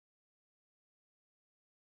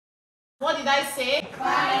What did I say?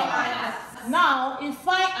 Fine art. Now, in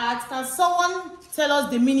fine art, can someone tell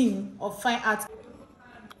us the meaning of fine art?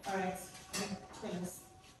 All right. Tell us.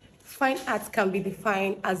 Fine art can be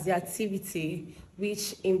defined as the activity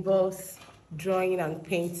which involves drawing and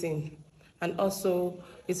painting, and also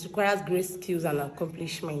it requires great skills and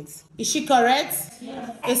accomplishments. Is she correct?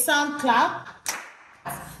 Yes. A sound clap.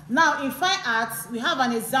 Now, in fine arts, we have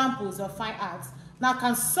an examples of fine arts. Now,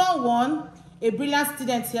 can someone, a brilliant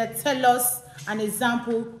student here, tell us an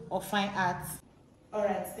example of fine arts? All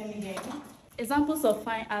right, let me hear you. Examples of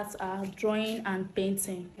fine arts are drawing and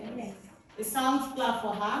painting. Yes. A sound clap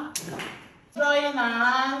for her. Drawing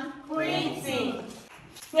and printing.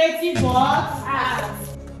 Creative what? Art.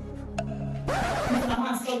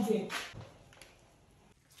 Stop there.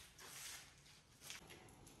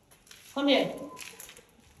 Come here.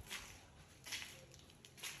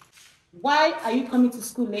 Why are you coming to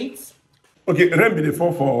school late? Okay, rain be the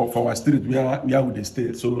fall for our street where we dey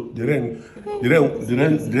stay. So the rain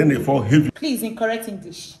they fall heavy. Please, in correct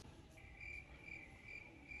English.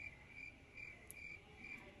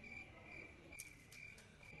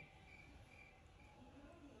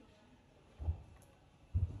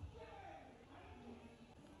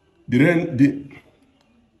 You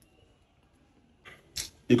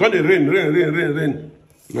call the rain.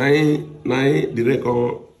 Nine the rain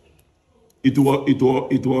come. It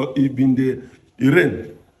been the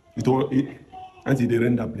rain. Until the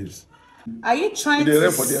rain that place. Are you trying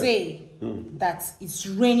to say that it's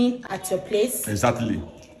raining at your place? Exactly.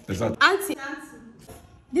 Auntie,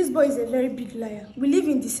 this boy is a very big liar. We live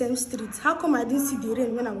in the same street. How come I didn't see the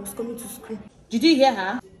rain when I was coming to school? Did you hear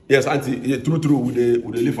her? Yes, auntie. Yeah, true. We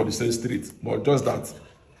live for the same street, but just that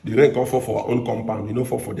the rain come for our own compound. You know,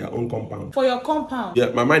 for their own compound. For your compound? Yeah,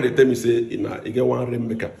 my mind they tell me say, you get one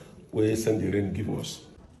rainmaker. We send the rain give us.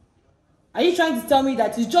 Are you trying to tell me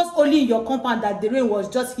that it's just only in your compound that the rain was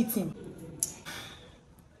just hitting?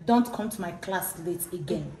 Don't come to my class late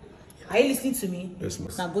again. Are you listening to me? Yes, ma'am.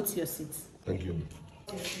 Now go to your seat. Thank you.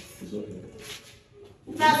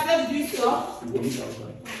 Class, let's do stuff.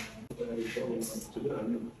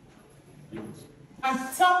 And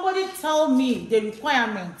somebody tell me the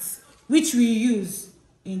requirements which we use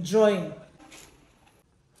in drawing.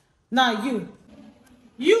 Now I'm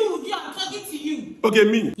talking to you. Okay,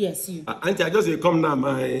 me. Yes, you. Auntie, I just come now.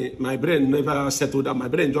 My brain never settled down. My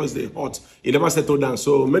brain just hot. It never settled down.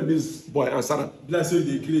 So make this boy answer. Bless you,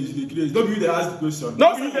 the crazy. Don't be the ask the question.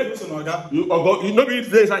 No, you the question, Oga. You no be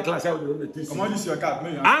the inside class. Come on, use your card.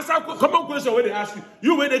 Answer common question when they ask you.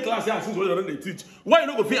 You where the class here since when they teach. Why you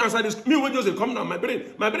not go fit answer this? Me when just come now. My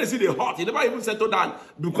brain see the hot. It never even settled down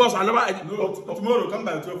because I never. No, tomorrow come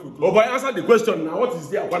by 12 o'clock. Oh boy, answer the question now. What is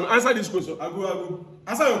there? Can answer this question? I go.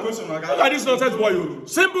 Answer your question, Oga. Look at this nonsense boy. You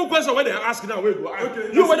simple question when they ask now. Wait, okay.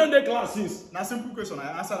 You where don't they class since? Now simple question.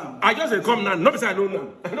 I answer them. I just come now. No be say I don't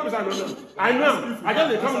know. No be say I don't know. I know. I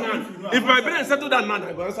just come now. If my brain settle down now,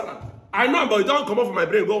 I go answer that. I know, but it don't come up from my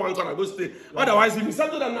brain. Go one corner, go stay. Otherwise, if you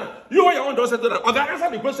settle down now, you want your own don't settle down. Okay, answer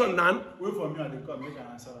the question now. Wait for me and they come. Make an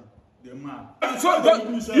answer. The man. So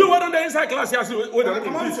you were on the inside class here.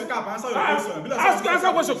 Come on, answer your question.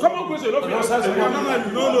 Answer question. Come on, question. No.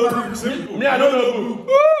 Me, I don't know.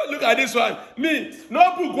 Oh, look at this one. Me,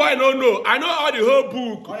 no book. Why no? I know all the whole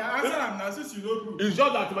book. Oh, yeah, answer them now since you know book. It's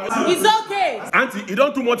just that my. It's okay. Auntie, you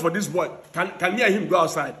don't too much for this boy. Can me and him go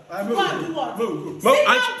outside? No,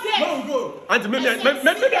 go. Auntie, maybe I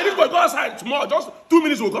need to go outside tomorrow. Just 2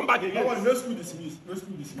 minutes, we'll come back again. No school dismiss.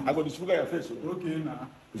 I got this figure your face. Okay, now.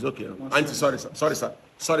 It's okay. Auntie, sorry, sir.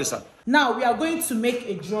 Now we are going to make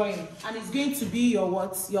a drawing, and it's going to be your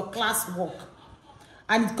what? Your class work,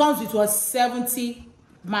 and it comes with a 70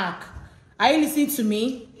 mark. Are you listening to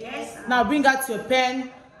me? Yes. Now bring out your pen,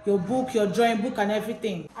 your book, your drawing book, and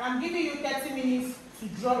everything. I'm giving you 30 minutes to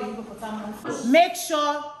draw a hippopotamus. Make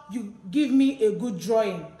sure you give me a good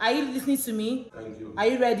drawing. Are you listening to me? Thank you. Are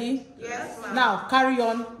you ready? Yes, ma'am. Now carry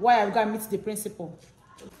on while I'm going to meet the principal.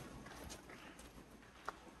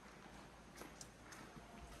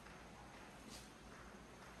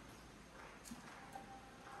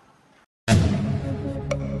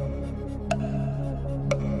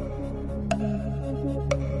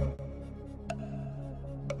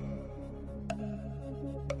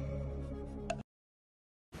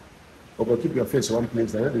 Okay, keep your face one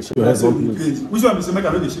place. They shake your head one place. Which one is make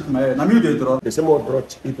I know they shake my head? I mean they draw. They say more draw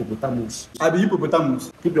hippopotamus. I be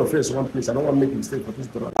hippopotamus. Keep your face one place. I don't want to make mistake for this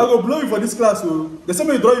draw. I go blow you for this class. So they say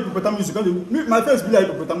me draw hippopotamus. You can't. My face be like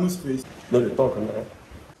hippopotamus face. No, they talk now.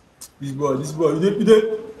 This boy. You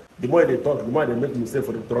dey. The more they talk, the more they make mistake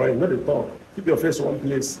for the drawing. No, they talk. Keep your face one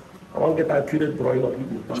place. I want to get accurate drawing of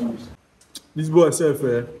hippopotamus. This boy self.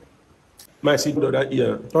 My seat the other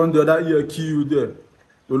ear. Turn the other ear, kill you there.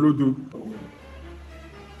 Olodo.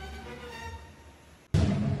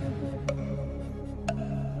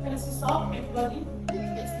 Stop, everybody.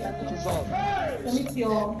 Submit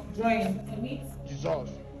your drawing. Submit. Jesus.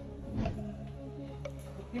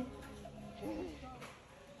 Okay.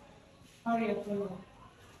 Hurry up, hurry up.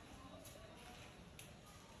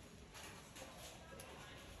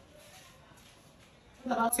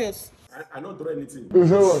 What about yours? I don't draw anything.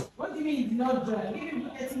 What do you mean you did not draw? Give me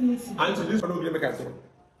 30 minutes. Auntie, this one don't make I draw.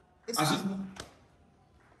 Excuse me.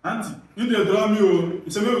 Auntie, you dey draw me oh. You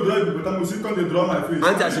say me draw hippopotamus, you come dey draw my face.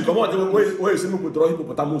 Auntie, as you come out, where you see me go draw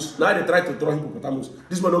hippopotamus. Now they try to draw hippopotamus.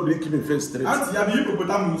 This one don't keep him face straight. Auntie, you be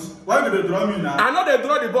hippopotamus. Why you dey draw me now? I know they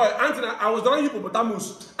draw the boy. Auntie, I was drawing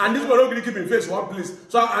hippopotamus, and this one don't really keep him face one place.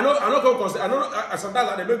 So I know come consider. I know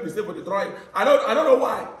sometimes they make mistake for the drawing. I don't know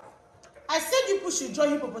why. I said you should draw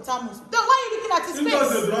hippopotamus. Then why are you looking at his You face?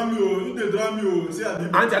 just dey draw me oh. You dey draw me oh. Say I be.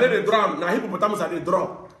 Auntie, I know they draw. Now hippopotamus are they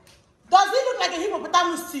draw. Does he look like a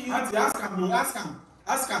hippopotamus to you? Auntie, ask him no. Ask him.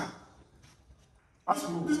 Ask him. Ask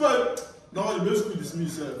him. This boy. No, the best school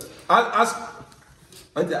dismiss. Ask.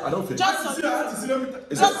 Auntie, I don't feel. Just See, submit auntie, see, let me.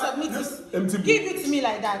 it. Just submit empty it. Give it to me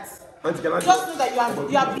like that. Auntie, can I Just know that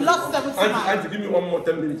you have lost 70 miles. Auntie, give me one more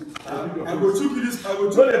 10 minutes. I go choke you this. I go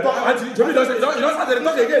No, choke. they talk. Auntie, Jomi don't start to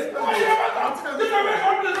talk again.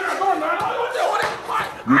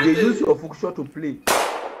 You dey use your function to play.